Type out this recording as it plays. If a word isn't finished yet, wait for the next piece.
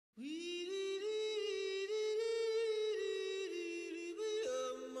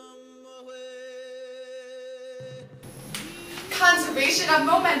Conservation of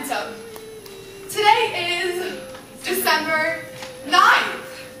momentum. Today is December 9th,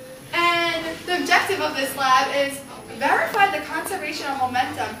 and the objective of this lab is verify the conservation of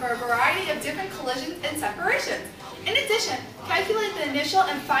momentum for a variety of different collisions and separations. In addition, calculate the initial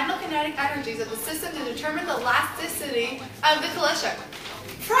and final kinetic energies of the system to determine the elasticity of the collision.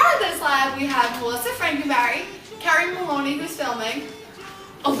 For this lab, we have Melissa Frankenberry, Kerry Maloney, who's filming,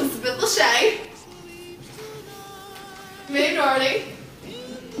 Elizabeth Lachey, May Doherty,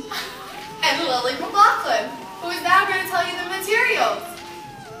 and Lily McLaughlin, who is now going to tell you the materials.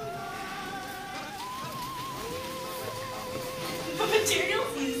 The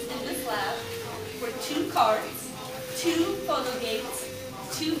materials used in this lab were 2 cards, 2 photo gates,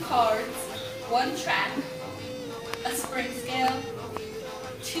 2 cards, 1 track, a spring scale,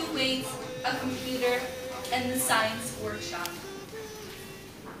 2 weights, a computer, and the science workshop.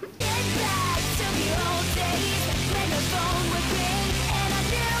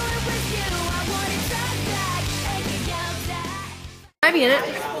 I mean it.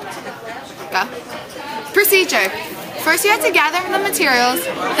 Go. Procedure. First you have to gather the materials,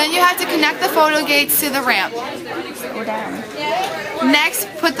 then you have to connect the photo gates to the ramp. Next,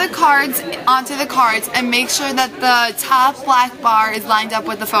 put the cards onto the cards and make sure that the top black bar is lined up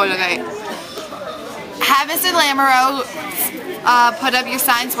with the photo gate. Have Mr. Lamoureux put up your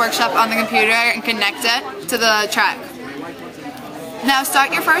science workshop on the computer and connect it to the track. Now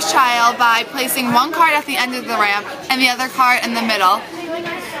start your first trial by placing 1 card at the end of the ramp and the other card in the middle.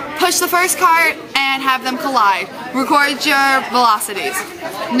 Push the first card and have them collide. Record your velocities.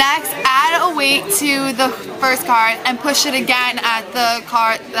 Next, add a weight to the first card and push it again at the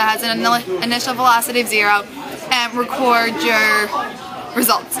card that has an initial velocity of 0 and record your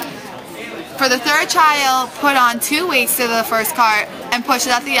results. For the third trial, put on 2 weights to the first card and push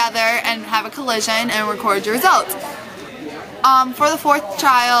it at the other and have a collision and record your results. For the fourth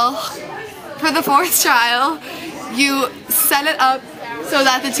trial, you set it up so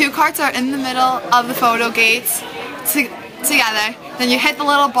that the 2 cards are in the middle of the photo gates together. Then you hit the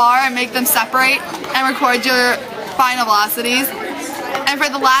little bar and make them separate and record your final velocities. And for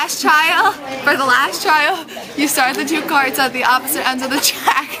the last trial, you start the 2 cards at the opposite ends of the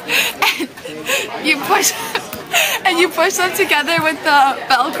track and you push them together with the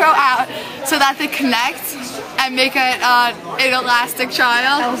Velcro out so that they connect and make it an elastic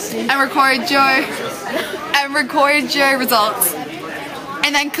trial and record your results.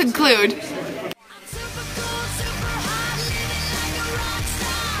 And then conclude.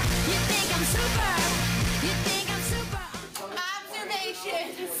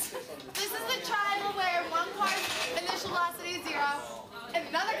 Observations. This is a trial where 1 card's initial velocity is 0 and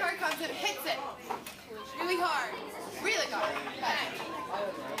another card comes and hits it really hard. Really hard.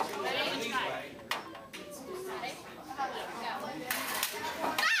 Ready? Try.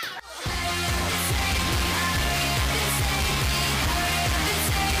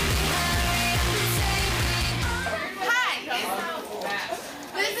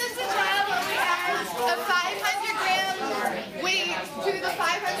 A 500-gram weight to the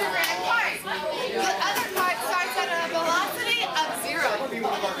 500-gram card. The other card starts at a velocity of 0.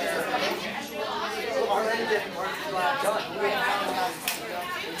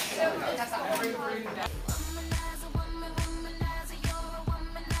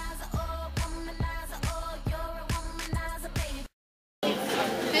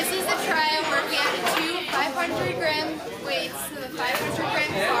 This is the trial where we add 2 500-gram weights to the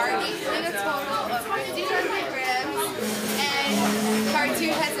 500-gram card, in a total of 1,500 grams, and card 2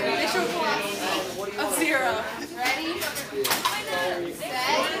 has an initial velocity of 0. Ready?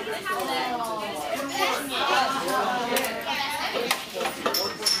 Set.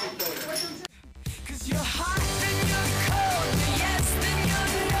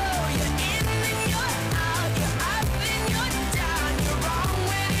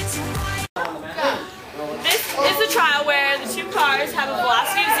 This is a trial where the 2 cars have a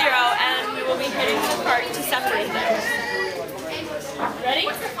velocity of 0 and we will be hitting the cart to separate them. Ready?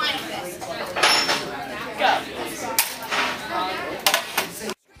 Go.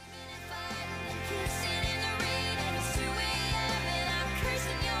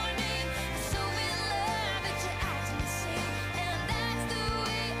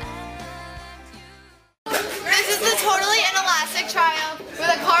 This is the totally inelastic trial where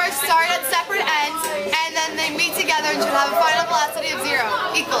the cars start at separate ends and then they meet together and should have a final velocity of 0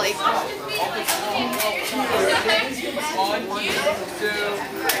 equally. 1, 2.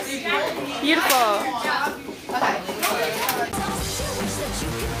 Beautiful. Okay.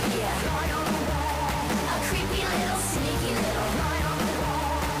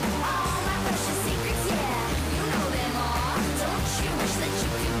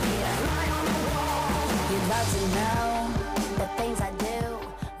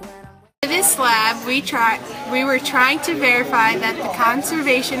 this lab, we were trying to verify that the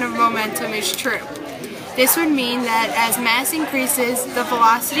conservation of momentum is true. This would mean that as mass increases, the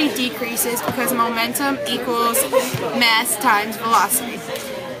velocity decreases because momentum equals mass times velocity.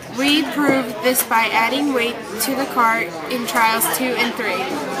 We proved this by adding weight to the cart in trials 2 and 3.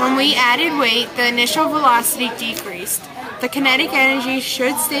 When we added weight, the initial velocity decreased. The kinetic energy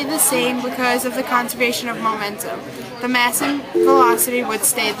should stay the same because of the conservation of momentum. The mass and velocity would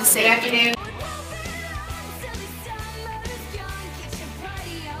stay the same.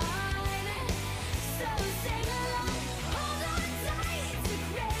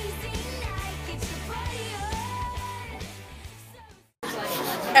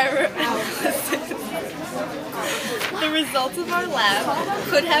 Error analysis. The results of our lab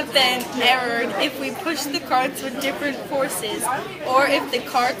could have been errored if we pushed the carts with different forces or if the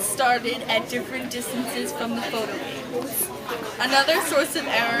carts started at different distances from the photo gates. Another source of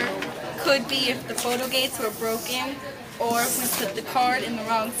error could be if the photo gates were broken or if we put the card in the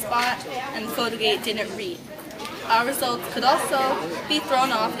wrong spot and the photo gate didn't read. Our results could also be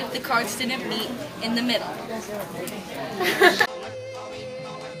thrown off if the cards didn't meet in the middle.